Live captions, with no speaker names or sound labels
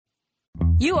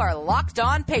You are Locked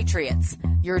On Patriots,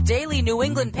 your daily New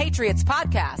England Patriots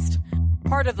podcast.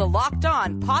 Part of the Locked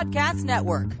On Podcast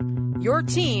Network, your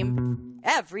team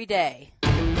every day.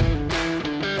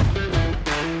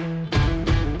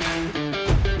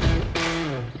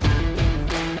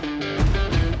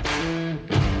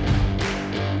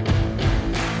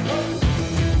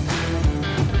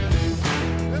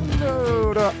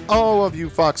 Hello to all of you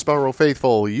Foxborough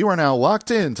faithful. You are now locked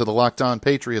into the Locked On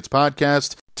Patriots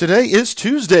podcast. Today is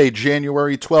Tuesday,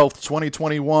 January 12th,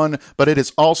 2021, but it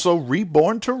is also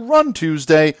Reborn to Run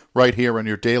Tuesday, right here in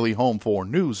your daily home for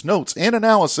news, notes, and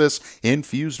analysis,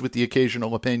 infused with the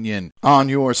occasional opinion, on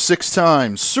your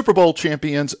six-time Super Bowl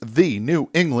champions, the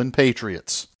New England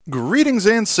Patriots. Greetings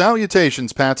and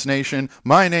salutations, Pats Nation.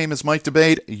 My name is Mike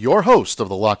DeBate, your host of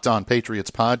the Locked On Patriots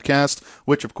podcast,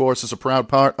 which, of course, is a proud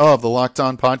part of the Locked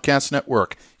On Podcast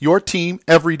Network, your team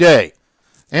every day.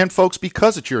 And folks,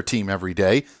 because it's your team every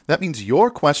day, that means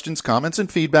your questions, comments, and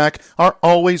feedback are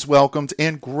always welcomed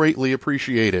and greatly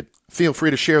appreciated. Feel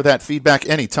free to share that feedback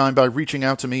anytime by reaching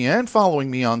out to me and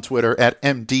following me on Twitter at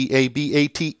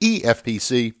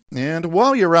MDABATEFPC. And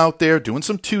while you're out there doing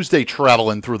some Tuesday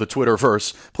traveling through the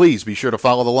Twitterverse, please be sure to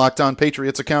follow the Locked On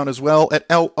Patriots account as well at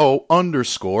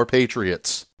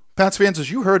LO_Patriots. Pats fans, as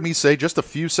you heard me say just a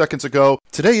few seconds ago,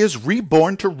 today is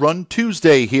Reborn to Run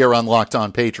Tuesday here on Locked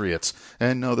On Patriots.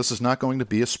 And no, this is not going to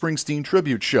be a Springsteen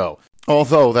tribute show,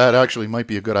 although that actually might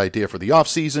be a good idea for the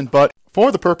offseason, but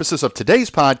for the purposes of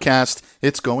today's podcast,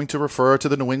 it's going to refer to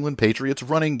the New England Patriots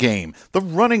running game, the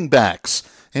running backs.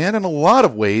 And in a lot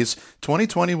of ways,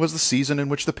 2020 was the season in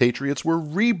which the Patriots were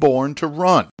reborn to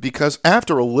run. Because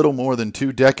after a little more than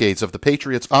 2 decades of the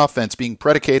Patriots' offense being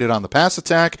predicated on the pass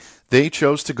attack, they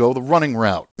chose to go the running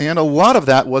route. And a lot of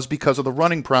that was because of the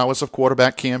running prowess of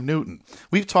quarterback Cam Newton.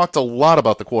 We've talked a lot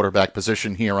about the quarterback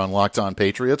position here on Locked On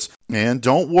Patriots. And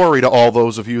don't worry to all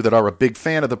those of you that are a big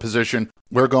fan of the position,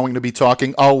 we're going to be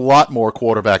talking a lot more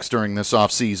quarterbacks during this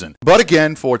offseason. But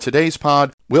again, for today's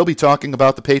pod, we'll be talking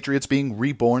about the Patriots being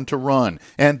reborn to run.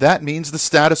 And that means the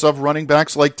status of running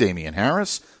backs like Damien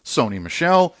Harris, Sony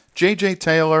Michel, J.J.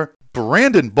 Taylor,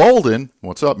 Brandon Bolden,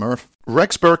 what's up, Murph?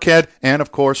 Rex Burkhead, and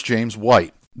of course, James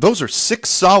White. Those are 6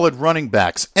 solid running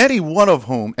backs, any one of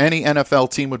whom any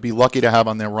NFL team would be lucky to have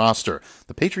on their roster.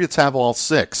 The Patriots have all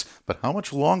 6, but how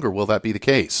much longer will that be the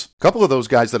case? A couple of those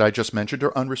guys that I just mentioned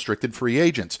are unrestricted free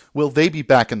agents. Will they be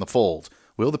back in the fold?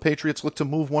 Will the Patriots look to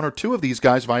move 1 or 2 of these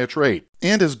guys via trade?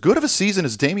 And as good of a season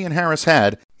as Damien Harris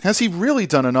had, has he really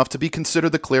done enough to be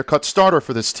considered the clear-cut starter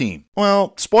for this team?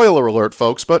 Well, spoiler alert,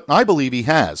 folks, but I believe he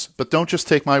has. But don't just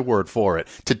take my word for it.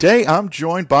 Today, I'm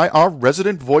joined by our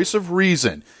resident voice of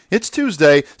reason. It's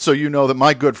Tuesday, so you know that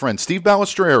my good friend Steve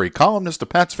Balistreri, columnist of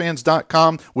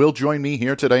PatsFans.com, will join me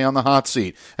here today on the hot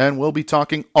seat, and we'll be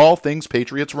talking all things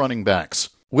Patriots running backs.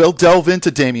 We'll delve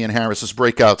into Damien Harris's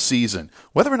breakout season,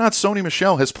 whether or not Sony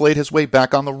Michel has played his way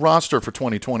back on the roster for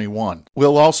 2021.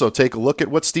 We'll also take a look at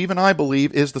what Steve and I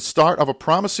believe is the start of a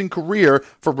promising career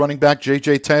for running back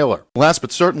J.J. Taylor. Last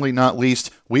but certainly not least,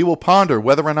 we will ponder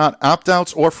whether or not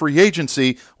opt-outs or free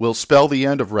agency will spell the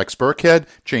end of Rex Burkhead,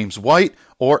 James White,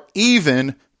 or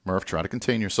even, Murph, try to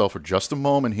contain yourself for just a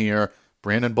moment here,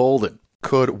 Brandon Bolden.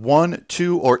 Could 1,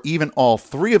 2, or even all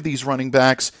 3 of these running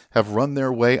backs have run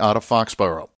their way out of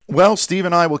Foxborough? Well, Steve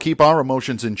and I will keep our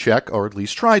emotions in check, or at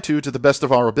least try to the best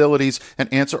of our abilities,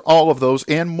 and answer all of those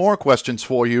and more questions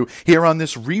for you here on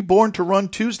this Reborn to Run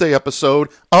Tuesday episode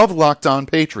of Locked On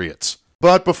Patriots.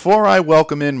 But before I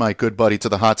welcome in my good buddy to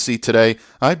the hot seat today,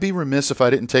 I'd be remiss if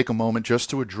I didn't take a moment just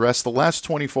to address the last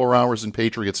 24 hours in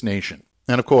Patriots Nation.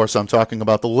 And of course, I'm talking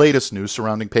about the latest news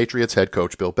surrounding Patriots head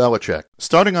coach Bill Belichick.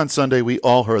 Starting on Sunday, we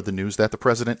all heard the news that the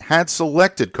president had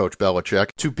selected Coach Belichick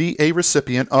to be a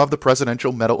recipient of the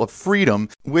Presidential Medal of Freedom,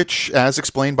 which, as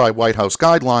explained by White House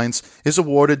guidelines, is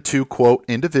awarded to, quote,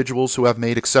 individuals who have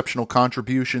made exceptional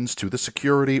contributions to the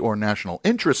security or national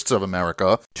interests of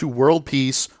America, to world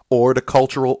peace, or to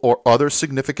cultural or other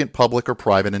significant public or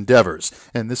private endeavors.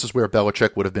 And this is where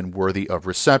Belichick would have been worthy of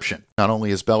reception. Not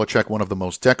only is Belichick one of the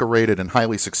most decorated and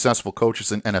highly successful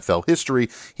coaches in NFL history,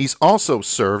 he's also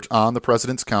served on the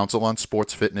President's Council on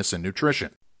Sports Fitness and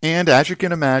Nutrition. And as you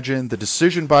can imagine, the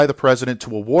decision by the president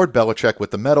to award Belichick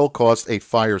with the medal caused a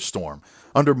firestorm.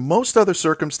 Under most other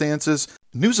circumstances,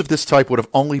 news of this type would have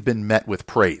only been met with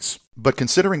praise. But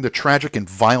considering the tragic and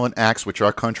violent acts which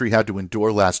our country had to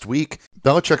endure last week,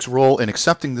 Belichick's role in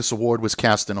accepting this award was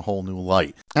cast in a whole new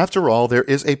light. After all, there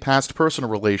is a past personal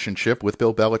relationship with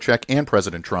Bill Belichick and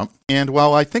President Trump, and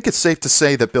while I think it's safe to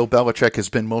say that Bill Belichick has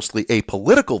been mostly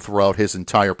apolitical throughout his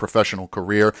entire professional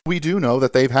career, we do know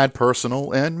that they've had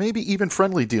personal and maybe even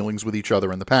friendly dealings with each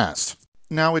other in the past.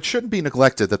 Now, it shouldn't be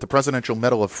neglected that the Presidential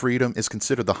Medal of Freedom is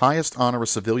considered the highest honor a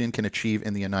civilian can achieve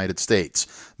in the United States.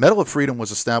 Medal of Freedom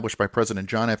was established by President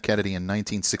John F. Kennedy in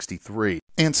 1963,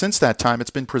 and since that time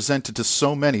it's been presented to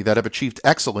so many that have achieved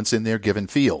excellence in their given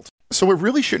field. So it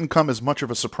really shouldn't come as much of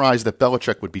a surprise that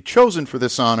Belichick would be chosen for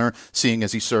this honor, seeing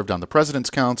as he served on the President's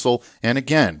Council, and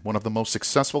again, one of the most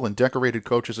successful and decorated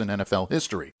coaches in NFL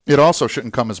history. It also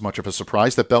shouldn't come as much of a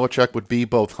surprise that Belichick would be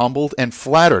both humbled and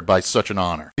flattered by such an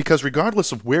honor, because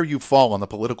regardless of where you fall on the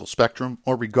political spectrum,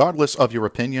 or regardless of your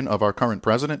opinion of our current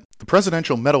president, the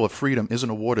Presidential Medal of Freedom isn't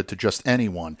awarded to just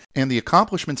anyone, and the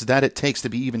accomplishments that it takes to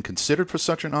be even considered for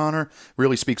such an honor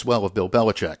really speaks well of Bill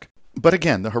Belichick. But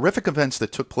again, the horrific events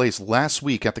that took place last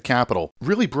week at the Capitol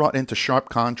really brought into sharp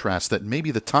contrast that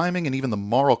maybe the timing and even the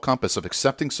moral compass of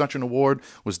accepting such an award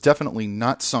was definitely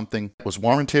not something that was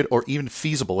warranted or even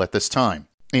feasible at this time.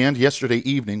 And yesterday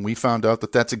evening, we found out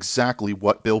that that's exactly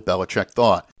what Bill Belichick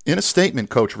thought. In a statement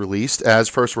Coach released, as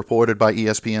first reported by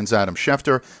ESPN's Adam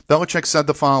Schefter, Belichick said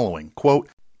the following, quote,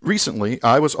 "Recently,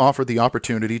 I was offered the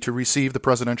opportunity to receive the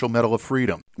Presidential Medal of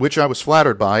Freedom, which I was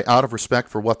flattered by out of respect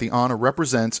for what the honor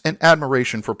represents and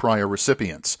admiration for prior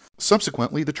recipients.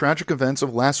 Subsequently, the tragic events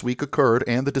of last week occurred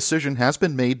and the decision has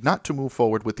been made not to move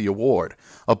forward with the award.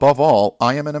 Above all,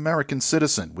 I am an American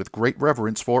citizen with great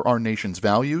reverence for our nation's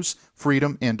values,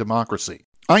 freedom, and democracy.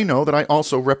 I know that I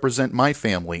also represent my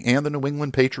family and the New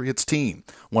England Patriots team.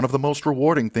 One of the most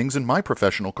rewarding things in my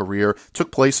professional career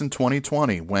took place in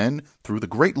 2020 when, through the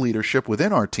great leadership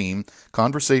within our team,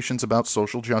 conversations about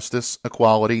social justice,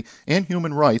 equality, and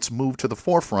human rights moved to the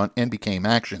forefront and became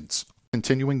actions.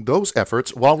 Continuing those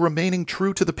efforts while remaining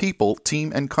true to the people,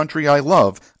 team, and country I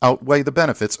love outweigh the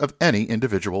benefits of any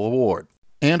individual award."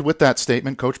 And with that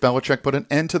statement, Coach Belichick put an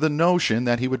end to the notion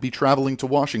that he would be traveling to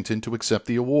Washington to accept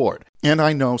the award. And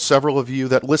I know several of you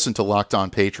that listen to Locked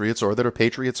On Patriots, or that are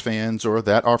Patriots fans, or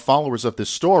that are followers of this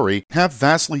story, have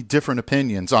vastly different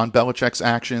opinions on Belichick's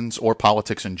actions, or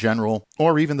politics in general,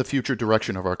 or even the future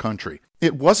direction of our country.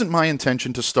 It wasn't my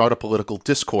intention to start a political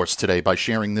discourse today by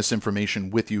sharing this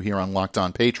information with you here on Locked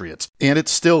On Patriots, and it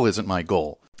still isn't my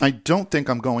goal. I don't think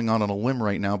I'm going out on a limb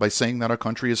right now by saying that our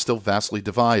country is still vastly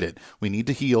divided. We need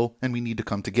to heal, and we need to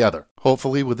come together.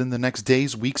 Hopefully, within the next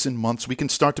days, weeks, and months, we can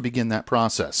start to begin that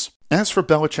process. As for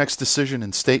Belichick's decision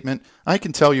and statement, I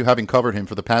can tell you, having covered him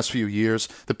for the past few years,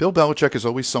 that Bill Belichick is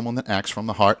always someone that acts from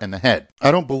the heart and the head. I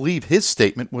don't believe his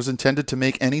statement was intended to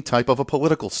make any type of a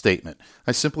political statement.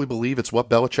 I simply believe it's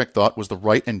what Belichick thought was the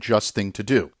right and just thing to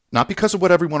do. Not because of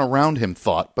what everyone around him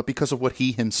thought, but because of what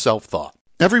he himself thought.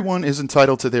 Everyone is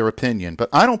entitled to their opinion, but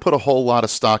I don't put a whole lot of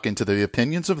stock into the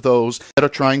opinions of those that are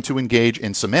trying to engage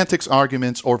in semantics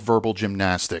arguments or verbal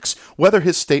gymnastics, whether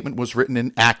his statement was written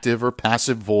in active or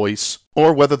passive voice,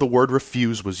 or whether the word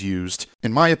refuse was used.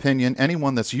 In my opinion,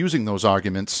 anyone that's using those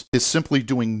arguments is simply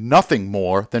doing nothing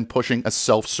more than pushing a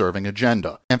self-serving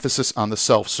agenda. Emphasis on the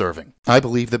self-serving. I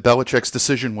believe that Belichick's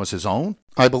decision was his own.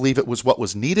 I believe it was what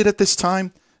was needed at this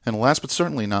time. And last but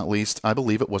certainly not least, I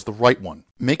believe it was the right one.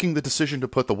 Making the decision to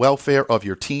put the welfare of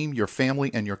your team, your family,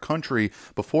 and your country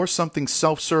before something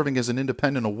self-serving as an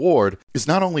independent award is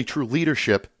not only true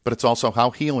leadership, but it's also how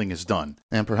healing is done.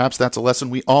 And perhaps that's a lesson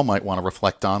we all might want to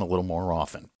reflect on a little more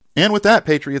often. And with that,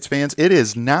 Patriots fans, it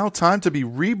is now time to be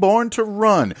reborn to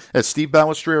run, as Steve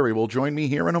Balistrieri will join me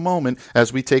here in a moment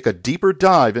as we take a deeper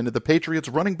dive into the Patriots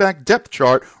running back depth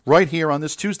chart right here on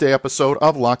this Tuesday episode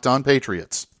of Locked On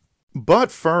Patriots.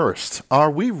 But first, are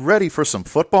we ready for some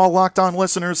football, Locked On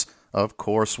listeners? Of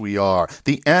course we are.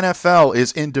 The NFL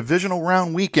is in divisional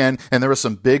round weekend, and there are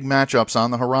some big matchups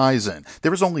on the horizon.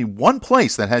 There is only one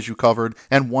place that has you covered,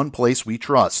 and one place we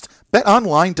trust.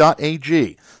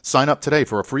 BetOnline.ag. Sign up today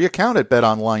for a free account at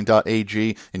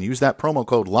BetOnline.ag and use that promo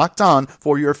code LOCKEDON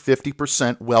for your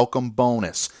 50% welcome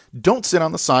bonus. Don't sit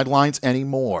on the sidelines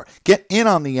anymore. Get in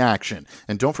on the action.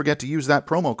 And don't forget to use that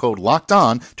promo code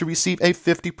LOCKEDON to receive a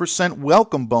 50%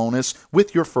 welcome bonus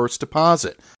with your first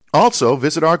deposit. Also,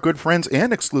 visit our good friends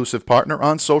and exclusive partner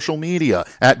on social media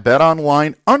at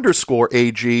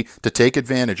BetOnline_AG to take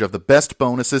advantage of the best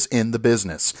bonuses in the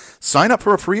business. Sign up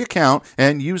for a free account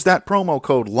and use that promo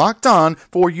code LOCKEDON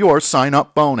for your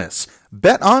sign-up bonus.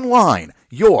 BetOnline,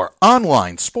 your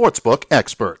online sportsbook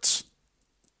experts.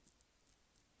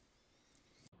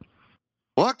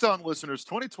 Locked On listeners,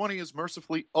 2020 is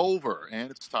mercifully over, and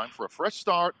it's time for a fresh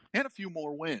start and a few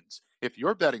more wins. If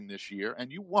you're betting this year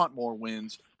and you want more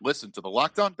wins, listen to the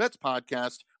Locked On Bets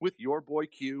podcast with your boy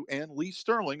Q and Lee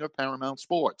Sterling of Paramount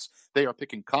Sports. They are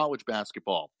picking college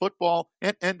basketball, football,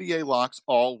 and NBA locks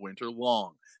all winter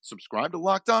long. Subscribe to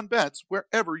Locked On Bets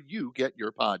wherever you get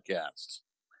your podcasts.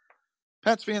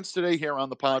 Pats fans, today here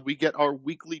on the pod, we get our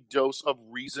weekly dose of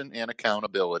reason and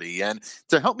accountability. And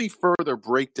to help me further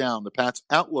break down the Pats'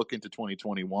 outlook into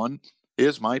 2021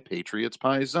 is my Patriots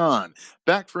paisan.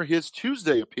 Back for his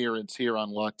Tuesday appearance here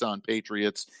on Locked On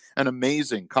Patriots, an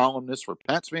amazing columnist for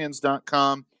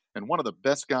PatsFans.com and one of the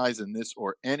best guys in this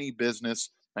or any business.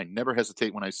 I never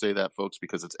hesitate when I say that, folks,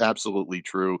 because it's absolutely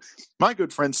true. My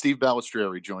good friend Steve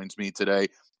Balestrieri joins me today.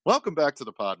 Welcome back to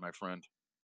the pod, my friend.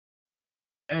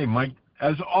 Hey, Mike,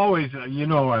 as always, you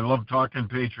know I love talking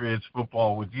Patriots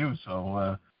football with you,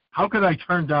 so how could I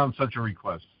turn down such a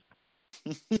request?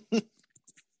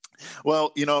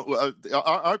 Well, you know,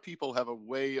 our people have a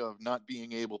way of not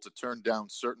being able to turn down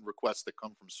certain requests that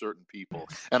come from certain people.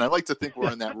 And I like to think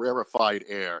we're in that rarefied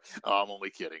air. I'm only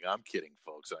kidding. I'm kidding,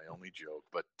 folks. I only joke.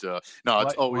 But no,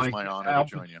 it's always my honor to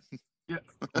join you. Yeah,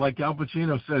 like Al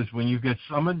Pacino says, when you get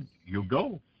summoned, you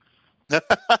go.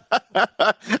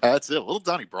 That's it. Little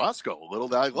Donnie Brasco.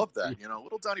 I love that. You know,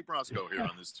 little Donnie Brasco here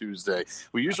on this Tuesday.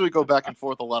 We usually go back and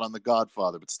forth a lot on The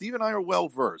Godfather, but Steve and I are well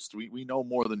versed. We know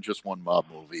more than just one mob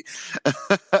movie.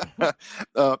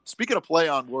 Speaking of play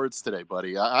on words today,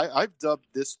 buddy, I've dubbed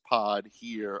this pod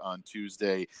here on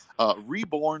Tuesday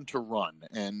 "Reborn to Run,"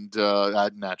 and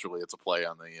naturally, it's a play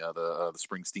on the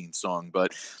Springsteen song,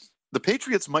 but. The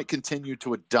Patriots might continue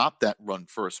to adopt that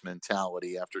run-first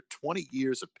mentality after 20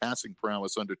 years of passing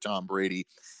prowess under Tom Brady.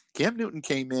 Cam Newton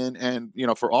came in and, you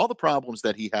know, for all the problems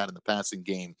that he had in the passing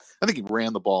game, I think he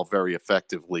ran the ball very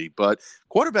effectively. But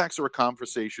quarterbacks are a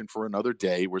conversation for another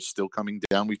day. We're still coming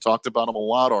down. We've talked about them a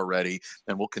lot already,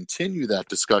 and we'll continue that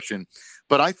discussion.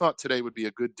 But I thought today would be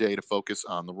a good day to focus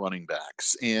on the running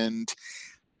backs. And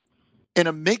in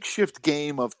a makeshift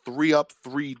game of 3 up,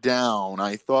 3 down,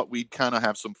 I thought we'd kind of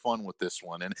have some fun with this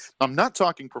one. And I'm not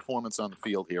talking performance on the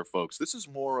field here, folks. This is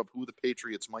more of who the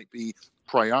Patriots might be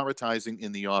prioritizing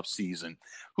in the offseason,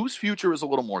 whose future is a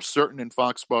little more certain in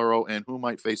Foxborough, and who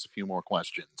might face a few more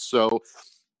questions. So,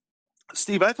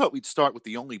 Steve, I thought we'd start with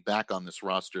the only back on this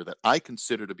roster that I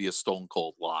consider to be a stone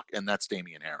cold lock, and that's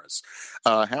Damien Harris.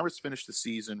 Harris finished the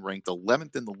season ranked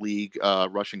 11th in the league,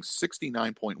 rushing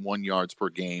 69.1 yards per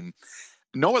game.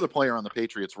 No other player on the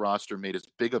Patriots roster made as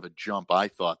big of a jump, I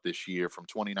thought, this year from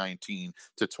 2019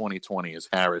 to 2020 as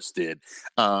Harris did.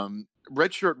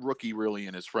 Redshirt rookie really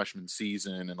in his freshman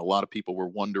season, and a lot of people were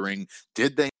wondering,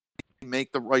 did they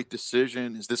make the right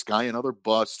decision? Is this guy another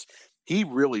bust? He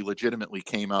really legitimately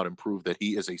came out and proved that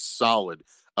he is a solid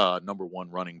number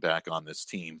one running back on this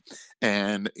team.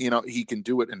 And, you know, he can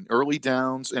do it in early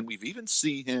downs, and we've even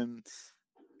seen him,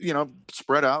 you know,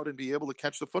 spread out and be able to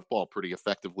catch the football pretty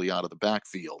effectively out of the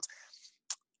backfield.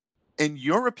 In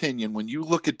your opinion, when you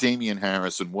look at Damien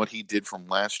Harris and what he did from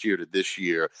last year to this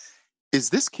year, is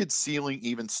this kid's ceiling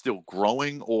even still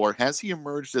growing, or has he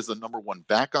emerged as the number one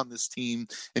back on this team,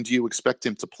 and do you expect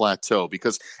him to plateau?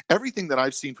 Because everything that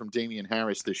I've seen from Damien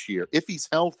Harris this year, if he's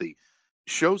healthy,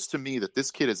 shows to me that this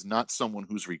kid is not someone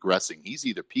who's regressing. He's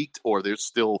either peaked or there's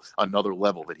still another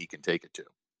level that he can take it to.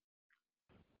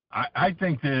 I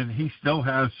think that he still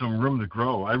has some room to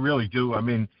grow. I really do. I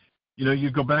mean, you know,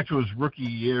 you go back to his rookie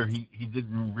year, he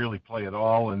didn't really play at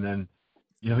all, and then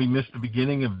you know, he missed the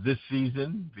beginning of this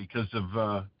season because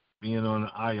of being on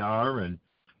IR, and,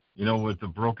 you know, with the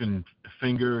broken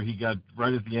finger, he got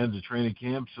right at the end of training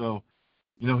camp. So,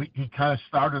 you know, he kind of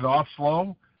started off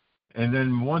slow, and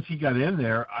then once he got in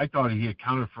there, I thought he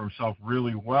accounted for himself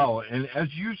really well. And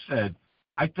as you said,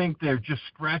 I think they're just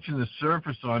scratching the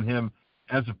surface on him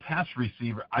as a pass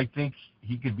receiver. I think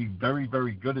he could be very,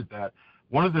 very good at that.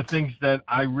 One of the things that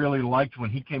I really liked when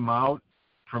he came out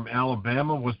from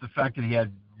Alabama was the fact that he had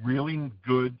really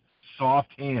good,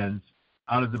 soft hands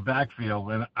out of the backfield.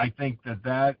 And I think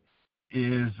that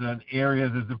is an area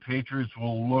that the Patriots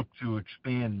will look to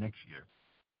expand next year.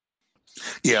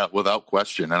 Yeah, without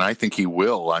question. And I think he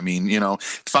will. I mean, you know,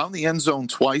 found the end zone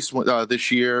twice this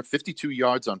year, 52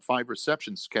 yards on 5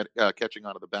 receptions catching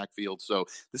out of the backfield. So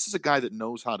this is a guy that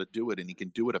knows how to do it, and he can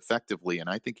do it effectively. And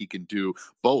I think he can do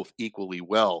both equally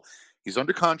well. He's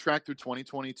under contract through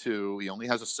 2022. He only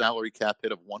has a salary cap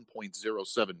hit of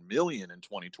 $1.07 million in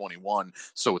 2021,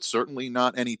 so it's certainly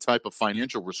not any type of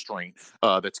financial restraint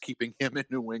that's keeping him in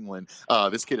New England.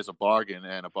 This kid is a bargain,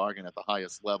 and a bargain at the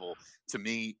highest level. To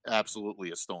me, absolutely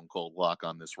a stone cold lock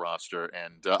on this roster,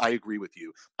 and I agree with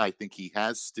you. I think he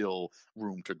has still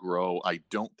room to grow. I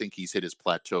don't think he's hit his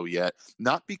plateau yet,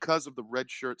 not because of the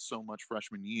red shirt so much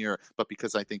freshman year, but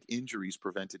because I think injuries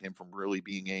prevented him from really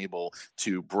being able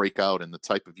to break out out and the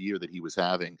type of year that he was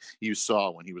having, you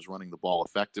saw when he was running the ball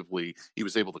effectively, he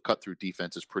was able to cut through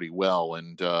defenses pretty well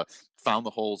and found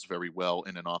the holes very well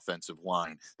in an offensive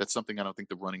line. That's something I don't think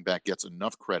the running back gets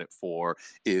enough credit for,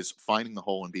 is finding the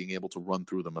hole and being able to run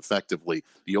through them effectively.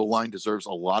 The O-line deserves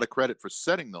a lot of credit for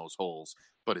setting those holes,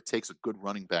 but it takes a good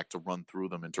running back to run through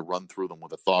them and to run through them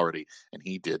with authority, and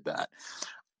he did that.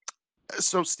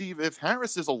 So, Steve, if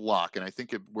Harris is a lock, and I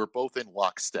think we're both in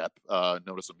lockstep.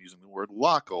 Notice I'm using the word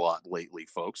lock a lot lately,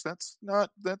 folks. That's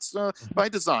by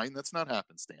design. That's not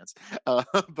happenstance.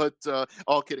 But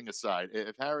all kidding aside,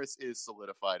 if Harris is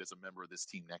solidified as a member of this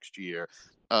team next year,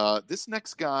 this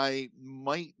next guy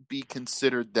might be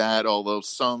considered that, although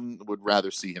some would rather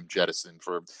see him jettisoned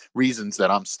for reasons that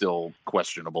I'm still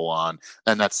questionable on,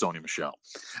 and that's Sony Michel.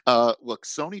 Look,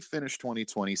 Sony finished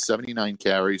 2020, 79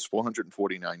 carries,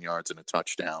 449 yards, and a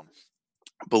touchdown.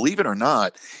 Believe it or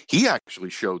not, he actually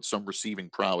showed some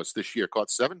receiving prowess this year. Caught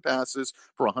 7 passes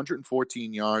for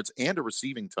 114 yards and a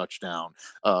receiving touchdown,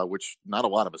 which not a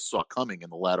lot of us saw coming in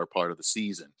the latter part of the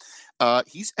season.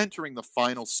 He's entering the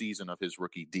final season of his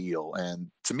rookie deal.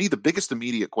 And to me, the biggest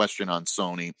immediate question on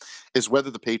Sony is whether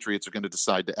the Patriots are going to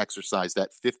decide to exercise that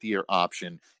 5th-year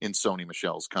option in Sony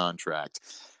Michel's contract.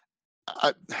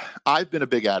 I've been a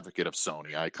big advocate of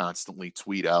Sony. I constantly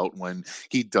tweet out when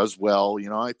he does well.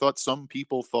 I thought some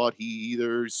people thought he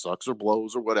either sucks or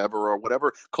blows or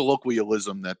whatever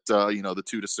colloquialism that, the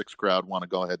 2 to 6 crowd want to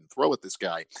go ahead and throw at this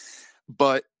guy.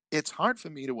 But it's hard for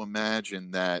me to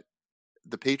imagine that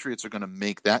the Patriots are going to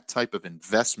make that type of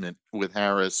investment with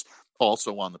Harris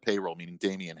also on the payroll, meaning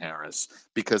Damian Harris,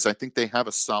 because I think they have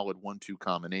a solid 1-2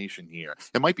 combination here.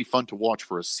 It might be fun to watch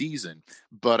for a season,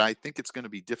 but I think it's going to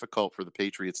be difficult for the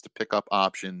Patriots to pick up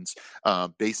options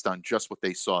based on just what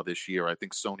they saw this year. I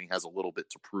think Sony has a little bit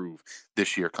to prove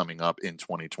this year coming up in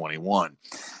 2021.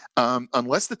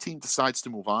 Unless the team decides to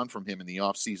move on from him in the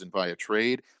offseason via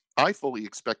trade, I fully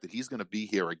expect that he's going to be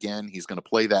here again. He's going to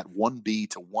play that 1B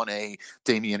to 1A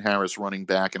Damian Harris running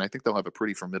back, and I think they'll have a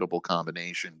pretty formidable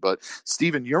combination. But,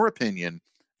 Steve, in your opinion,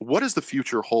 what does the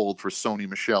future hold for Sony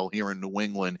Michel here in New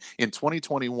England in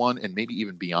 2021 and maybe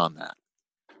even beyond that?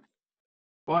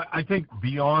 Well, I think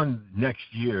beyond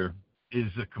next year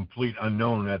is a complete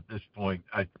unknown at this point.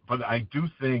 But I do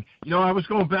think, I was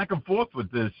going back and forth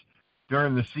with this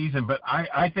during the season, but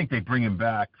I think they bring him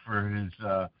back for his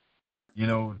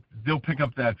they'll pick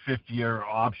up that 5th-year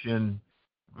option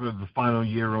for the final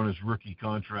year on his rookie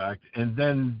contract, and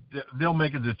then they'll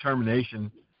make a determination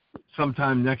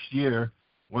sometime next year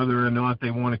whether or not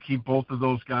they want to keep both of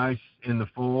those guys in the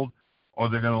fold or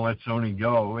they're going to let Sony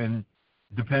go. And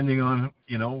depending on,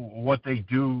 what they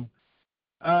do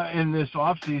in this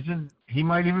offseason, he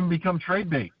might even become trade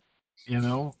bait,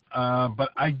 But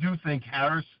I do think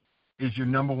Harris is your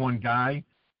number one guy.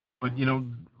 But,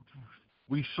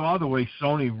 we saw the way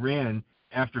Sony ran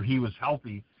after he was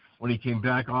healthy when he came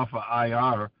back off of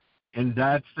IR, and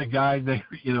that's the guy that,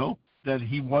 that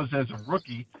he was as a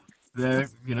rookie, the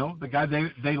guy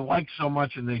they liked so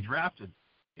much and they drafted,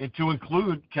 and to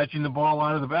include catching the ball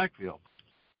out of the backfield.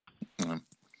 Mm-hmm.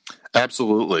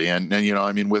 Absolutely.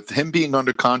 And with him being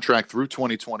under contract through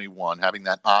 2021, having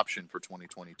that option for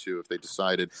 2022, if they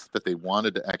decided that they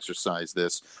wanted to exercise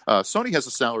this, Sony has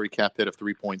a salary cap hit of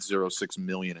 $3.06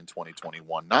 million in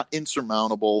 2021. Not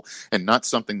insurmountable and not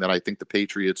something that I think the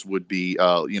Patriots would be,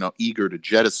 eager to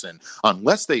jettison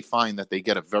unless they find that they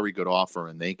get a very good offer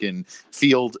and they can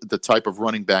field the type of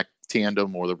running back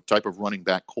tandem or the type of running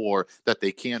back core that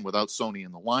they can without Sony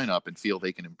in the lineup and feel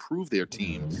they can improve their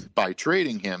team by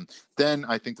trading him, then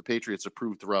I think the Patriots have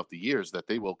proved throughout the years that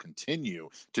they will continue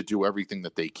to do everything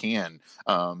that they can,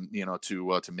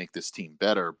 to make this team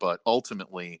better. But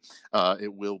ultimately,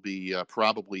 it will be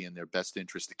probably in their best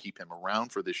interest to keep him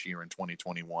around for this year in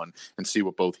 2021 and see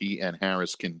what both he and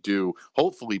Harris can do.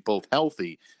 Hopefully both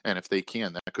healthy, and if they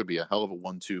can, that could be a hell of a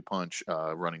 1-2 punch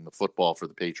running the football for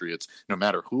the Patriots, no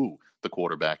matter who the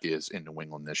quarterback is in New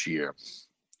England this year.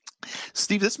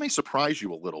 Steve, this may surprise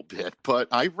you a little bit, but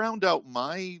I round out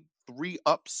my 3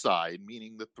 upside,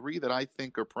 meaning the 3 that I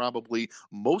think are probably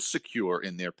most secure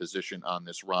in their position on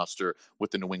this roster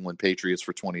with the New England Patriots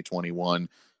for 2021,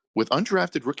 with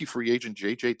undrafted rookie free agent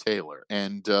J.J. Taylor.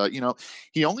 And,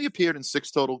 he only appeared in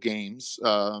 6 total games.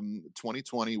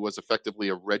 2020 was effectively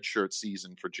a redshirt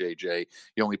season for J.J.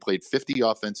 He only played 50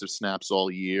 offensive snaps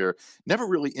all year, never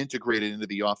really integrated into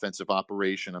the offensive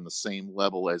operation on the same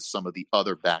level as some of the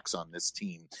other backs on this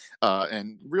team,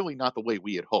 and really not the way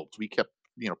we had hoped. We kept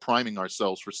priming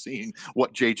ourselves for seeing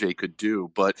what JJ could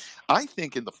do. But I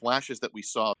think in the flashes that we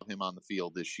saw of him on the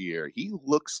field this year, he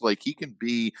looks like he can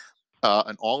be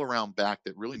an all-around back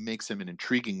that really makes him an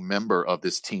intriguing member of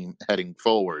this team heading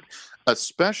forward,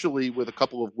 especially with a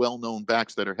couple of well-known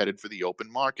backs that are headed for the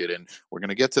open market. And we're going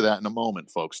to get to that in a moment,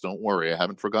 folks. Don't worry. I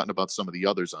haven't forgotten about some of the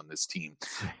others on this team.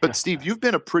 But Steve, you've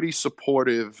been a pretty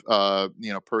supportive,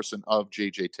 person of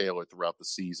J.J. Taylor throughout the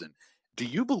season. Do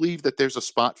you believe that there's a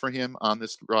spot for him on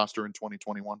this roster in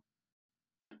 2021?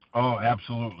 Oh,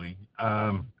 absolutely.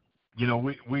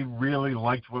 We really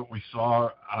liked what we saw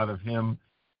out of him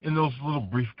in those little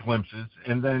brief glimpses.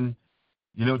 And then,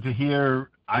 to hear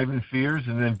Ivan Fears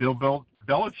and then Bill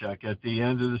Belichick at the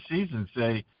end of the season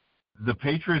say, the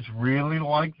Patriots really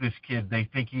like this kid. They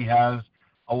think he has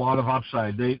a lot of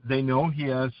upside. They know he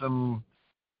has some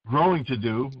growing to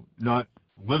do, not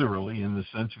literally in the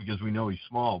sense because we know he's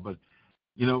small, but,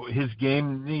 his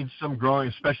game needs some growing,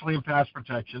 especially in pass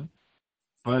protection.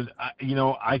 But,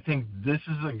 I think this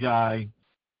is a guy,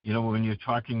 when you're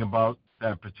talking about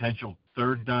that potential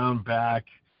third down back,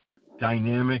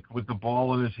 dynamic with the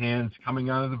ball in his hands,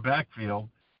 coming out of the backfield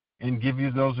and give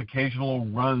you those occasional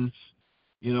runs,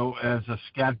 as a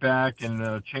scat back and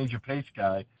a change of pace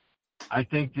guy. I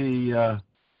think the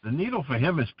needle for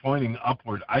him is pointing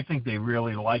upward. I think they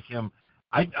really like him.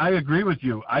 I agree with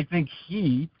you. I think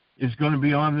he is going to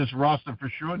be on this roster for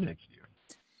sure next year.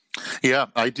 Yeah,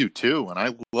 I do too, and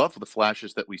I love the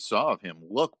flashes that we saw of him.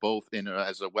 Look, both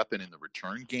as a weapon in the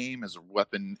return game, as a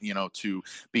weapon, to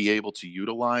be able to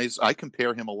utilize. I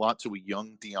compare him a lot to a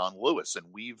young Dion Lewis, and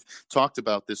we've talked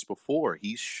about this before.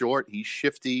 He's short, he's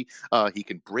shifty, he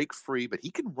can break free, but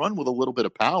he can run with a little bit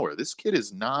of power. This kid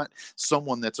is not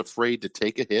someone that's afraid to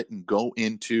take a hit and go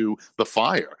into the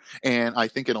fire, and I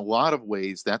think in a lot of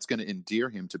ways that's going to endear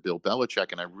him to Bill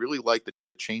Belichick, and I really like the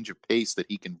change of pace that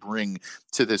he can bring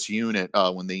to this unit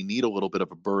when they need a little bit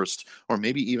of a burst, or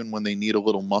maybe even when they need a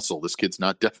little muscle. This kid's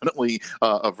not definitely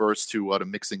averse to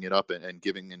mixing it up and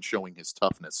giving and showing his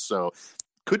toughness. So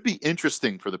could be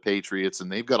interesting for the Patriots,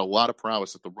 and they've got a lot of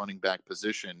prowess at the running back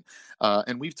position.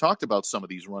 And we've talked about some of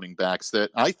these running backs that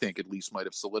I think at least might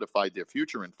have solidified their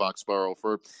future in Foxborough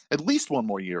for at least one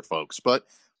more year, folks. But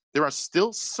there are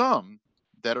still some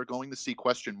that are going to see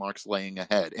question marks laying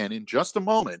ahead. And in just a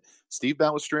moment, Steve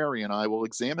Balestrieri and I will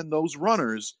examine those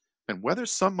runners and whether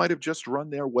some might have just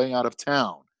run their way out of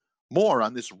town. More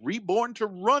on this Reborn to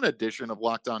Run edition of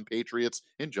Locked On Patriots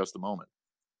in just a moment.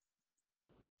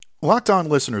 Locked On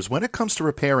listeners, when it comes to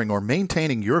repairing or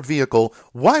maintaining your vehicle,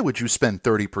 why would you spend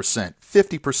 30%,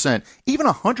 50%, even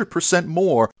 100%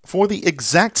 more for the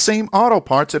exact same auto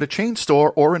parts at a chain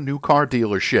store or a new car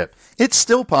dealership? It's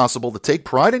still possible to take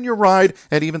pride in your ride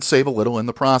and even save a little in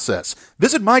the process.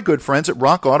 Visit my good friends at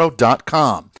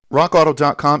rockauto.com.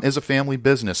 RockAuto.com is a family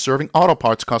business serving auto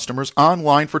parts customers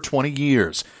online for 20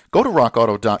 years. Go to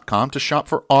RockAuto.com to shop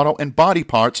for auto and body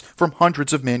parts from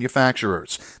hundreds of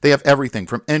manufacturers. They have everything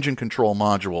from engine control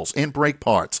modules and brake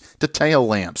parts to tail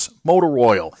lamps, motor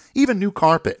oil, even new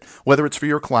carpet. Whether it's for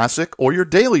your classic or your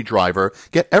daily driver,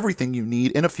 get everything you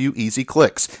need in a few easy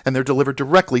clicks, and they're delivered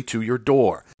directly to your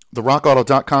door. The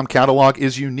RockAuto.com catalog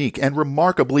is unique and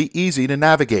remarkably easy to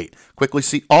navigate. Quickly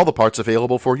see all the parts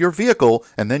available for your vehicle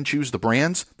and then choose the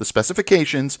brands, the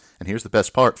specifications, and here's the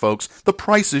best part, folks, the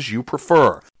prices you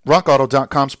prefer.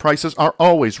 RockAuto.com's prices are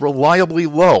always reliably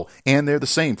low, and they're the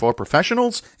same for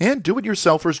professionals and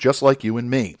do-it-yourselfers just like you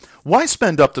and me. Why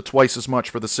spend up to twice as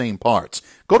much for the same parts?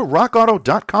 Go to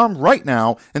RockAuto.com right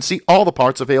now and see all the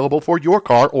parts available for your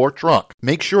car or truck.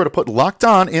 Make sure to put Locked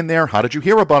On in their How Did You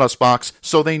Hear About Us box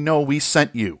so they know we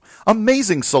sent you.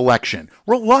 Amazing selection,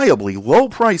 reliably low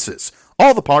prices,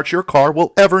 all the parts your car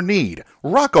will ever need.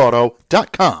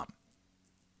 RockAuto.com.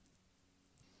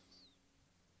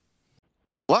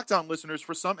 Locked On listeners,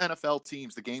 for some NFL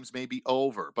teams, the games may be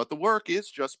over, but the work is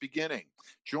just beginning.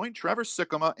 Join Trevor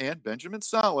Sikkema and Benjamin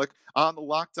Solak on the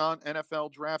Locked On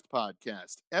NFL Draft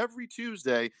Podcast every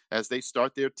Tuesday as they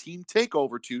start their Team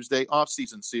Takeover Tuesday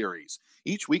offseason series.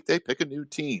 Each week, they pick a new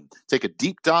team, take a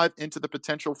deep dive into the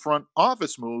potential front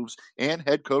office moves and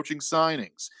head coaching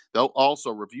signings. They'll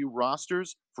also review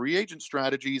rosters, free agent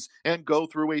strategies, and go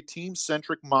through a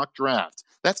team-centric mock draft.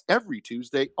 That's every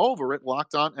Tuesday over at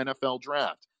Locked On NFL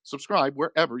Draft. Subscribe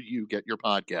wherever you get your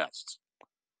podcasts.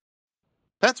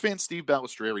 Pats fan Steve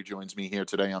Balestrieri joins me here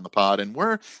today on the pod, and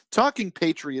we're talking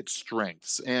Patriots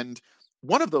strengths. And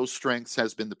one of those strengths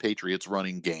has been the Patriots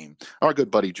running game. Our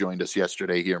good buddy joined us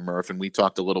yesterday here, Murph, and we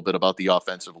talked a little bit about the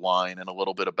offensive line and a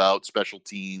little bit about special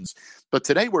teams. But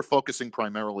today we're focusing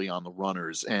primarily on the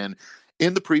runners. And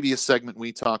In the previous segment,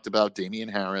 we talked about Damian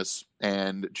Harris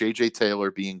and J.J. Taylor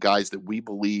being guys that we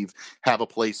believe have a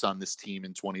place on this team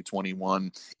in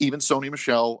 2021. Even Sony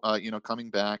Michel, coming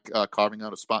back, carving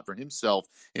out a spot for himself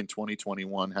in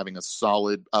 2021, having a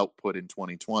solid output in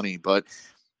 2020. But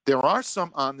there are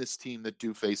some on this team that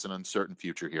do face an uncertain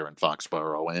future here in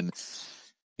Foxborough. And,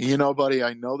 buddy,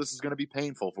 I know this is going to be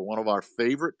painful for one of our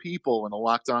favorite people in the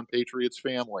Locked On Patriots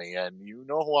family. And you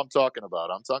know who I'm talking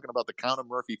about. I'm talking about the Count of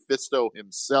Murphy Fisto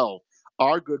himself,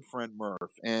 our good friend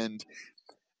Murph. And,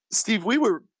 Steve, we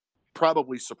were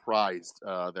probably surprised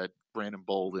that Brandon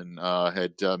Bolden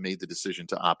had made the decision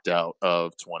to opt out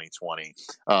of 2020.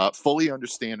 Fully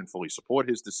understand and fully support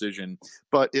his decision,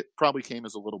 but it probably came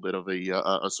as a little bit of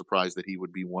a surprise that he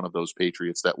would be one of those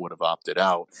Patriots that would have opted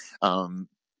out.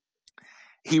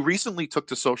 He recently took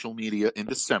to social media in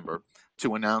December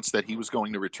to announce that he was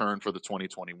going to return for the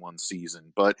 2021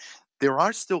 season, but there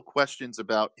are still questions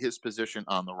about his position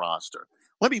on the roster.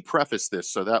 Let me preface this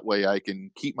so that way I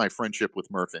can keep my friendship with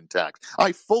Murph intact.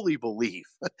 I fully believe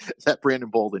that Brandon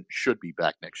Bolden should be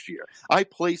back next year. I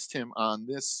placed him on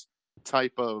this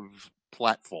type of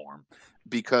platform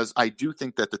because I do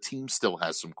think that the team still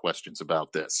has some questions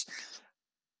about this.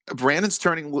 Brandon's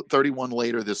turning 31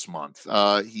 later this month.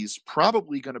 He's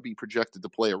probably going to be projected to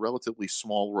play a relatively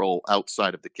small role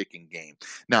outside of the kicking game.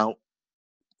 Now,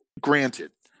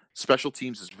 granted, special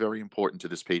teams is very important to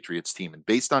this Patriots team. And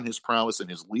based on his prowess and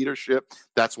his leadership,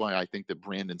 that's why I think that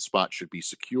Brandon's spot should be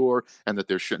secure and that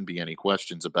there shouldn't be any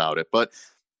questions about it. But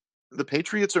the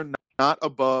Patriots are not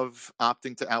above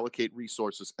opting to allocate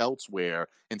resources elsewhere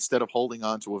instead of holding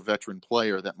on to a veteran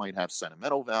player that might have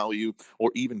sentimental value or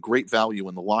even great value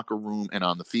in the locker room and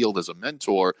on the field as a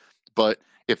mentor. But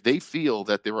if they feel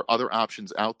that there are other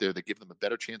options out there that give them a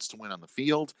better chance to win on the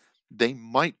field, they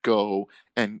might go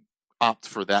and opt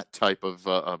for that type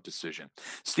of decision.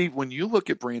 Steve, when you look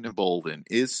at Brandon Bolden,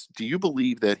 do you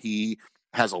believe that he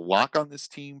has a lock on this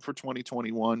team for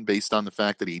 2021 based on the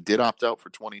fact that he did opt out for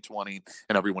 2020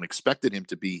 and everyone expected him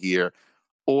to be here?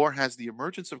 Or has the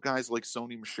emergence of guys like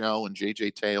Sony Michel and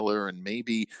J.J. Taylor and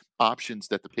maybe options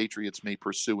that the Patriots may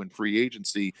pursue in free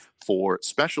agency for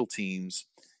special teams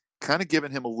kind of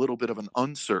given him a little bit of an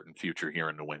uncertain future here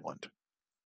in New England?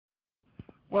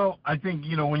 Well, I think,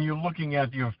 when you're looking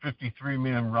at your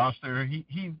 53-man roster,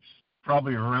 he's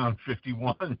probably around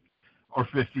 51 or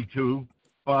 52.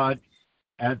 But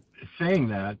at saying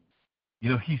that,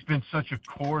 he's been such a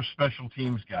core special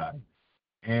teams guy.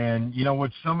 And,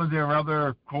 with some of their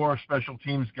other core special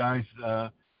teams guys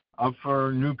up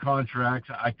for new contracts,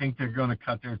 I think they're going to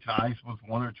cut their ties with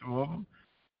one or two of them.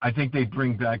 I think they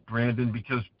bring back Brandon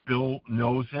because Bill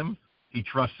knows him. He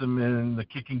trusts him in the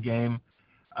kicking game.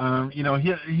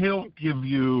 He'll give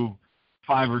you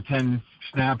 5 or 10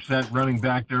 snaps at running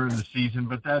back during the season,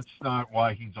 but that's not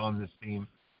why he's on this team.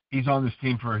 He's on this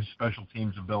team for his special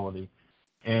teams ability,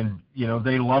 and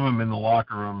they love him in the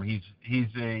locker room. He's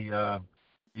a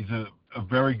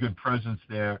very good presence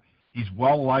there. He's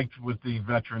well liked with the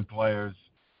veteran players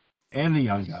and the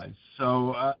young guys.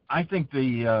 So I think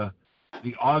the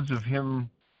odds of him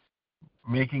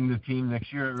making the team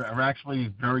next year are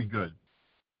actually very good.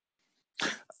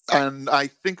 And I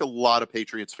think a lot of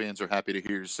Patriots fans are happy to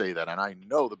hear you say that. And I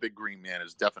know the Big Green Man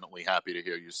is definitely happy to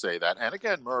hear you say that. And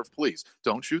again, Merv, please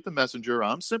don't shoot the messenger.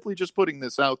 I'm simply just putting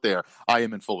this out there. I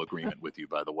am in full agreement with you,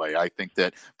 by the way. I think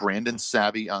that Brandon's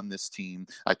savvy on this team.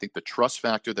 I think the trust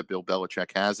factor that Bill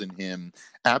Belichick has in him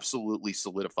absolutely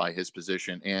solidify his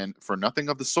position. And for nothing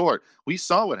of the sort, we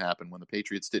saw what happened when the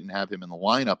Patriots didn't have him in the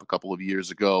lineup a couple of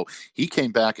years ago. He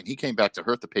came back to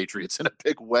hurt the Patriots in a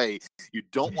big way. You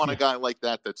don't want a guy like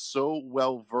that that's so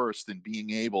well versed in being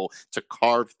able to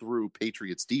carve through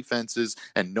Patriots defenses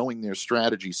and knowing their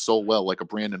strategy so well, like a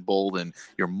Brandon Bolden.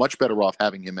 You're much better off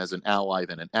having him as an ally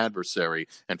than an adversary.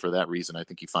 And for that reason, I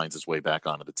think he finds his way back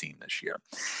onto the team this year.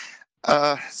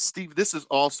 Steve, this is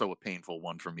also a painful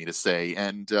one for me to say.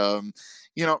 And,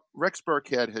 Rex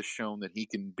Burkhead has shown that he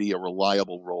can be a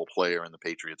reliable role player in the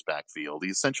Patriots backfield. He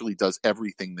essentially does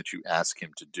everything that you ask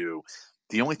him to do.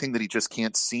 The only thing that he just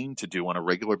can't seem to do on a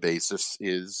regular basis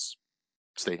is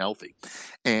stay healthy.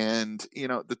 And,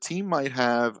 the team might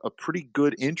have a pretty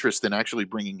good interest in actually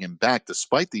bringing him back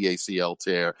despite the ACL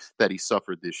tear that he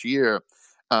suffered this year.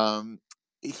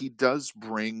 He does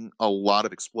bring a lot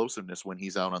of explosiveness when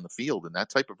he's out on the field, and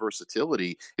that type of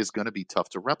versatility is going to be tough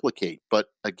to replicate. But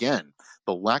again,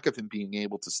 the lack of him being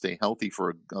able to stay healthy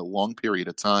for a long period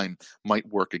of time might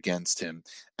work against him,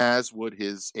 as would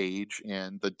his age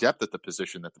and the depth at the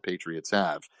position that the Patriots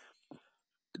have.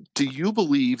 Do you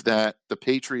believe that the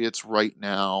Patriots right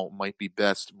now might be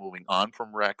best moving on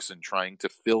from Rex and trying to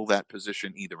fill that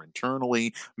position either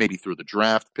internally, maybe through the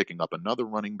draft, picking up another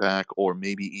running back, or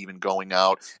maybe even going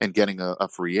out and getting a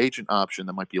free agent option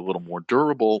that might be a little more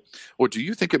durable? Or do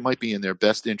you think it might be in their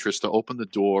best interest to open the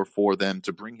door for them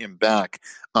to bring him back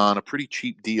on a pretty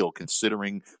cheap deal,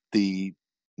 considering the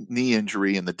knee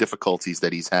injury and the difficulties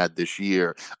that he's had this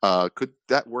year? Could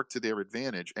that work to their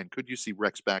advantage? And could you see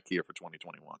Rex back here for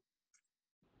 2021?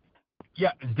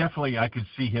 Yeah, definitely I could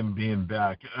see him being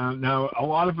back. Now, a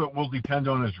lot of it will depend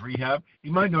on his rehab. He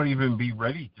might not even be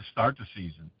ready to start the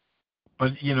season.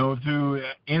 But, to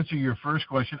answer your first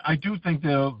question, I do think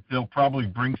they'll probably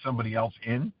bring somebody else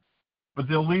in, but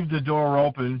they'll leave the door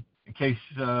open in case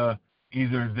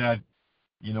either that,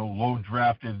 low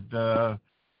drafted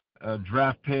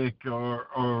draft pick or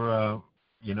a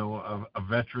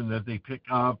veteran that they pick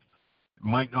up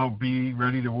might not be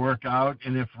ready to work out.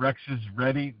 And if Rex is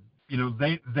ready,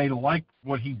 they like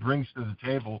what he brings to the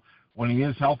table when he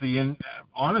is healthy. And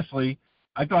honestly,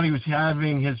 I thought he was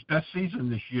having his best season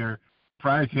this year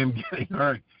prior to him getting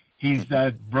hurt. He's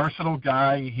that versatile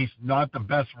guy. He's not the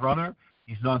best runner.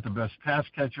 He's not the best pass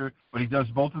catcher, but he does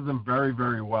both of them very,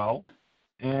 very well.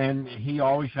 And he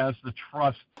always has the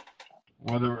trust,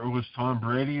 whether it was Tom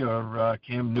Brady or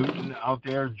Cam Newton out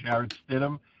there, Jarrett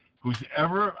Stidham, who's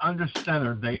ever under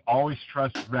center, they always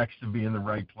trust Rex to be in the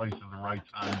right place at the right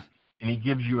time, and he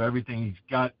gives you everything he's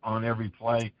got on every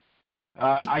play.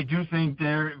 I do think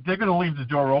they're going to leave the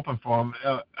door open for him.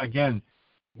 Again,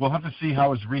 we'll have to see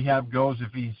how his rehab goes,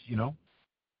 if he's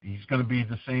going to be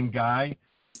the same guy,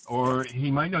 or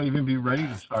he might not even be ready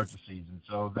to start the season.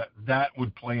 So that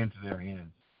would play into their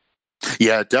hands.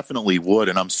 Yeah, it definitely would.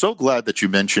 And I'm so glad that you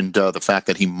mentioned the fact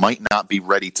that he might not be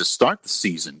ready to start the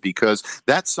season, because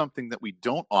that's something that we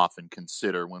don't often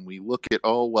consider when we look at,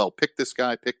 pick this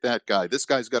guy, pick that guy. This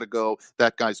guy's got to go.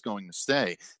 That guy's going to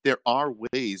stay. There are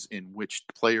ways in which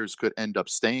players could end up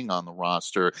staying on the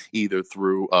roster, either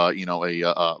through,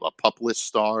 a pup list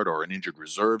start or an injured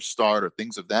reserve start or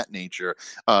things of that nature.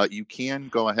 You can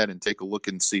go ahead and take a look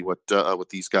and see what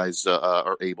these guys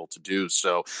are able to do.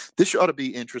 So this ought to be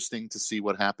interesting to see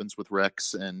what happens with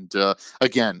Rex. And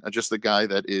again, just a guy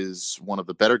that is one of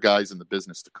the better guys in the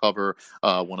business to cover,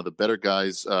 one of the better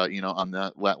guys, on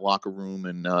that locker room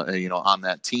and, on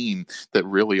that team that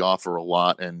really offer a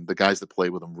lot. And the guys that play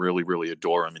with him really, really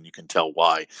adore him. And you can tell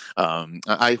why.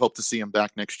 I hope to see him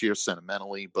back next year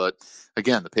sentimentally. But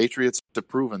again, the Patriots have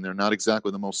proven they're not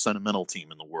exactly the most sentimental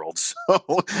team in the world.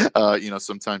 So,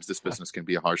 sometimes this business can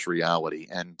be a harsh reality.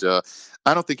 And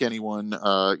I don't think anyone,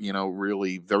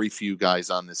 really very few guys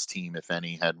on this team, if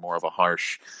any, had more of a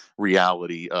harsh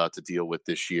reality to deal with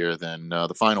this year than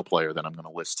the final player that I'm going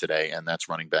to list today, and that's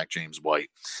running back James White.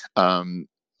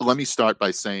 Let me start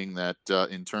by saying that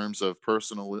in terms of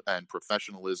personal and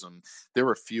professionalism, there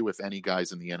are few, if any,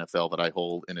 guys in the NFL that I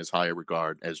hold in as high a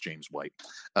regard as James White.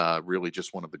 Really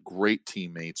just one of the great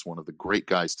teammates, one of the great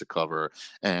guys to cover,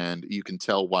 and you can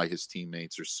tell why his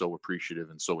teammates are so appreciative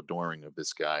and so adoring of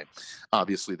this guy.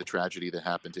 Obviously, the tragedy that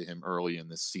happened to him early in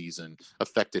this season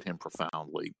affected him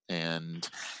profoundly, and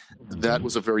that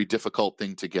was a very difficult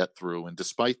thing to get through. And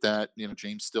despite that,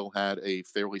 James still had a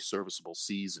fairly serviceable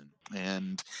season.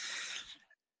 And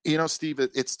Steve,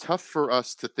 it's tough for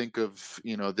us to think of,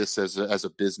 this as a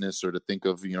business, or to think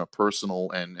of, personal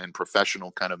and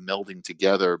professional kind of melding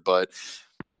together. But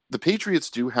the Patriots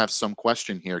do have some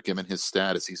question here, given his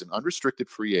status. He's an unrestricted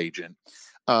free agent.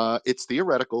 It's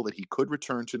theoretical that he could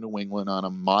return to New England on a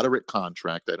moderate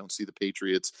contract. I don't see the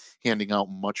Patriots handing out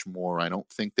much more. I don't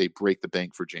think they break the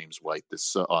bank for James White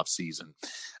this offseason.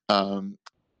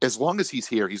 As long as he's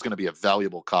here, he's going to be a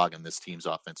valuable cog in this team's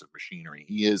offensive machinery.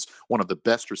 He is one of the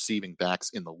best receiving backs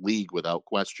in the league, without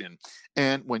question.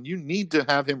 And when you need to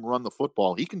have him run the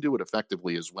football, he can do it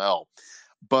effectively as well.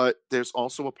 But there's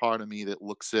also a part of me that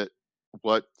looks at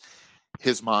what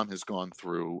his mom has gone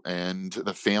through and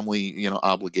the family,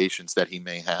 obligations that he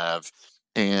may have,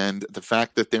 and the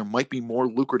fact that there might be more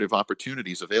lucrative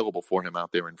opportunities available for him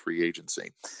out there in free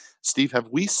agency. Steve, have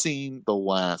we seen the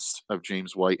last of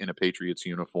James White in a Patriots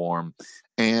uniform?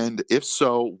 And if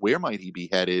so, where might he be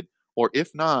headed? Or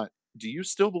if not, do you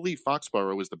still believe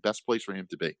Foxborough is the best place for him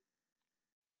to be?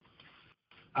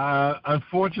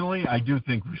 Unfortunately, I do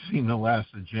think we've seen the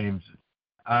last of James.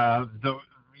 The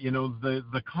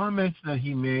comments that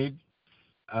he made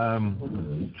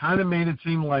kind of made it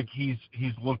seem like he's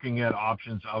looking at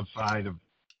options outside of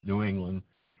New England.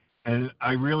 And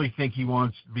I really think he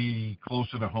wants to be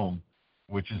closer to home,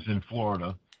 which is in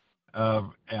Florida.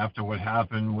 After what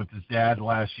happened with his dad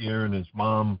last year and his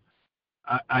mom,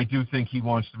 I do think he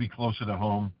wants to be closer to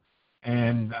home,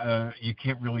 and you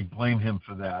can't really blame him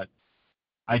for that.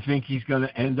 I think he's going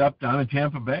to end up down in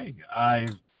Tampa Bay. I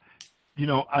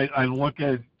look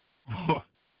at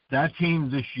that team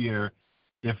this year.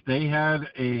 If they had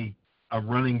a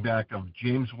running back of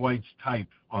James White's type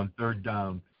on third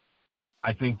down,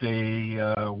 I think they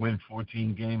win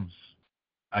 14 games.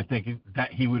 I think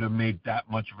that he would have made that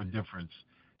much of a difference.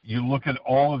 You look at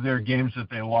all of their games that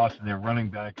they lost and their running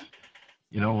backs,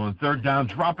 on third down,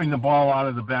 dropping the ball out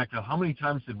of the backfield. How many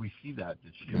times did we see that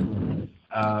this year?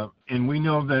 And we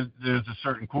know that there's a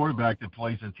certain quarterback that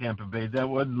plays in Tampa Bay that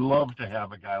would love to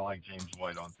have a guy like James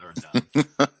White on third down.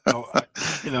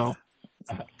 So,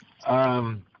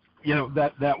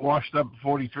 that washed up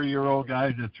 43-year-old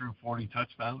guy that threw 40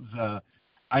 touchdowns.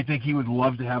 I think he would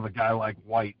love to have a guy like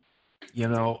White,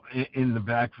 in the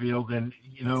backfield. And,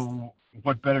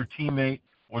 what better teammate,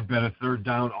 what better third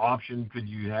down option could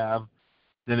you have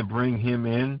than to bring him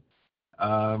in?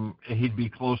 He'd be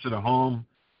closer to home.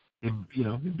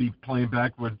 He'd be playing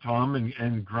back with Tom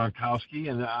and Gronkowski,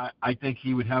 and I think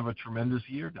he would have a tremendous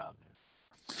year down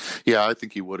there. Yeah, I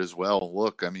think he would as well.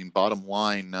 Look, I mean, bottom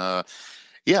line, that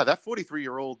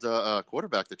 43-year-old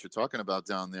quarterback that you're talking about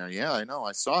down there. Yeah, I know.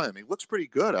 I saw him. He looks pretty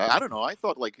good. I don't know. I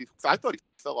thought he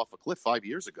fell off a cliff 5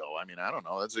 years ago. I mean, I don't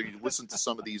know. That's you listen to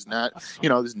some of these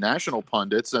these national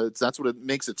pundits. That's what it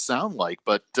makes it sound like.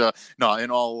 But no,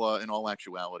 in all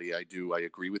actuality, I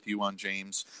agree with you on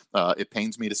James. It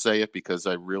pains me to say it because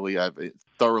I've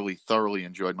thoroughly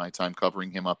enjoyed my time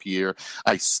covering him up here.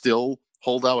 I still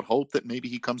hold out hope that maybe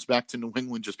he comes back to New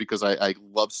England just because I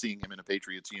love seeing him in a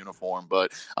Patriots uniform,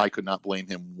 but I could not blame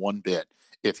him one bit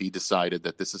if he decided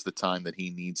that this is the time that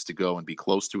he needs to go and be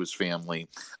close to his family,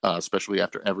 especially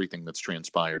after everything that's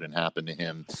transpired and happened to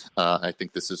him. I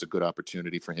think this is a good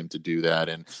opportunity for him to do that,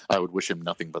 and I would wish him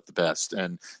nothing but the best.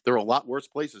 And there are a lot worse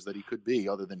places that he could be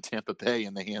other than Tampa Bay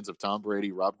in the hands of Tom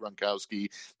Brady, Rob Gronkowski,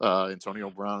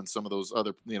 Antonio Brown, and some of those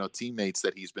other teammates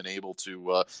that he's been able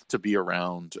to be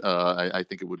around. I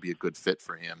think it would be a good fit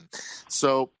for him.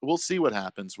 So we'll see what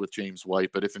happens with James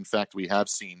White, but if in fact we have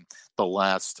seen the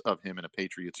last of him in a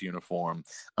Patriots uniform,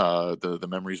 the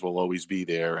memories will always be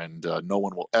there, and no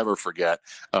one will ever forget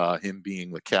him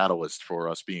being the catalyst for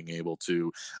us being able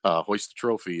to hoist the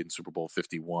trophy in Super Bowl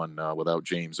 51. Without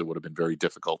James, it would have been very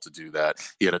difficult to do that.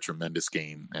 He had a tremendous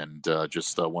game and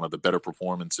just one of the better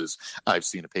performances I've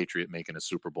seen a Patriot make in a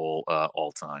Super Bowl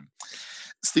all time.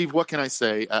 Steve, what can I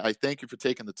say? I thank you for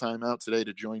taking the time out today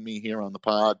to join me here on the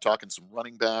pod, talking some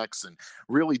running backs and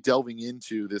really delving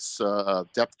into this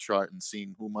depth chart and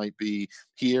seeing who might be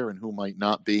here and who might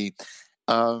not be.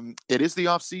 It is the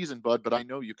off season, Bud, but I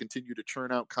know you continue to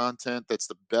churn out content that's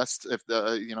the best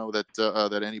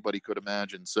that anybody could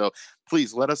imagine. So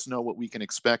please let us know what we can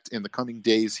expect in the coming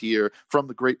days here from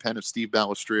the great pen of Steve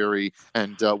Balestrieri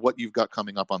and what you've got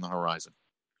coming up on the horizon.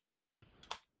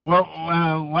 Well,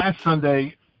 last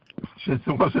Sunday, since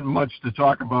there wasn't much to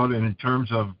talk about in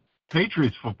terms of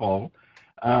Patriots football,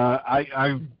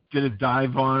 I did a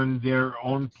dive on their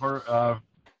own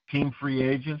team free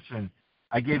agents, and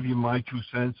I gave you my 2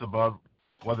 cents about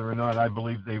whether or not I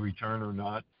believe they return or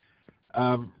not.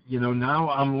 Now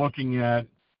I'm looking at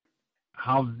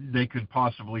how they could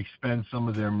possibly spend some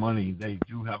of their money. They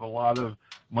do have a lot of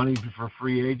money for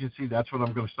free agency. That's what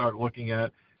I'm going to start looking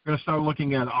at. I'm going to start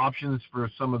looking at options for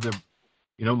some of the,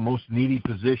 most needy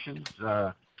positions.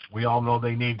 We all know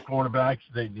they need quarterbacks.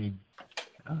 They need,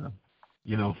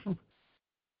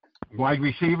 wide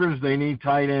receivers. They need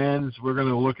tight ends. We're going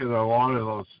to look at a lot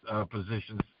of those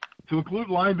positions, to include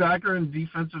linebacker and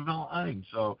defensive line.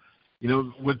 So,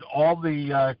 with all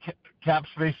the cap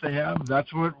space they have,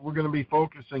 that's what we're going to be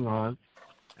focusing on.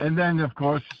 And then, of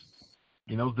course,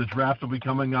 the draft will be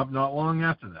coming up not long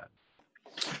after that.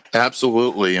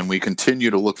 Absolutely, and we continue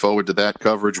to look forward to that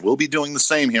coverage. We'll be doing the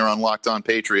same here on Locked On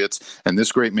Patriots, and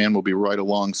this great man will be right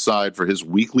alongside for his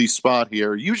weekly spot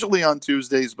here, usually on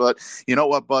Tuesdays, but you know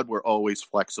what, Bud? We're always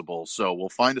flexible, so we'll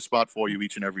find a spot for you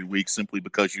each and every week simply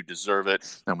because you deserve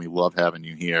it, and we love having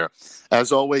you here.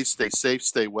 As always, stay safe,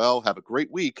 stay well, have a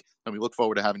great week, and we look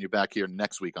forward to having you back here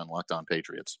next week on Locked On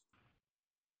Patriots.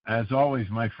 As always,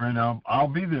 my friend, I'll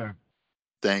be there.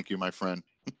 Thank you, my friend.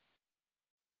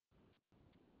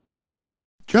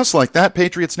 Just like that,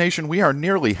 Patriots Nation, we are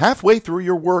nearly halfway through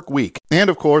your work week. And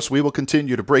of course, we will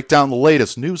continue to break down the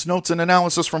latest news, notes, and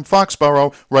analysis from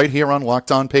Foxborough right here on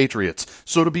Locked On Patriots.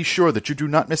 So to be sure that you do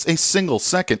not miss a single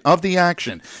second of the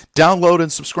action, download and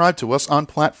subscribe to us on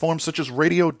platforms such as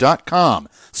Radio.com,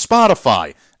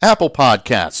 Spotify, Apple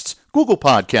Podcasts, Google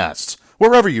Podcasts,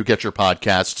 wherever you get your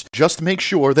podcasts. Just make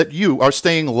sure that you are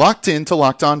staying locked in to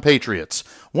Locked On Patriots.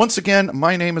 Once again,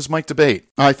 my name is Mike DeBate.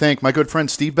 I thank my good friend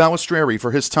Steve Balistreri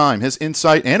for his time, his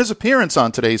insight, and his appearance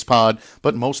on today's pod,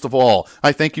 but most of all,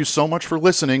 I thank you so much for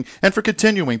listening and for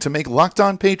continuing to make Locked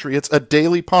On Patriots a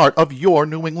daily part of your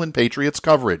New England Patriots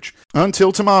coverage.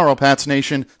 Until tomorrow, Pats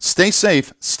Nation, stay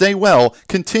safe, stay well,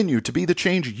 continue to be the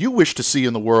change you wish to see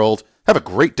in the world. Have a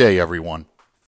great day, everyone.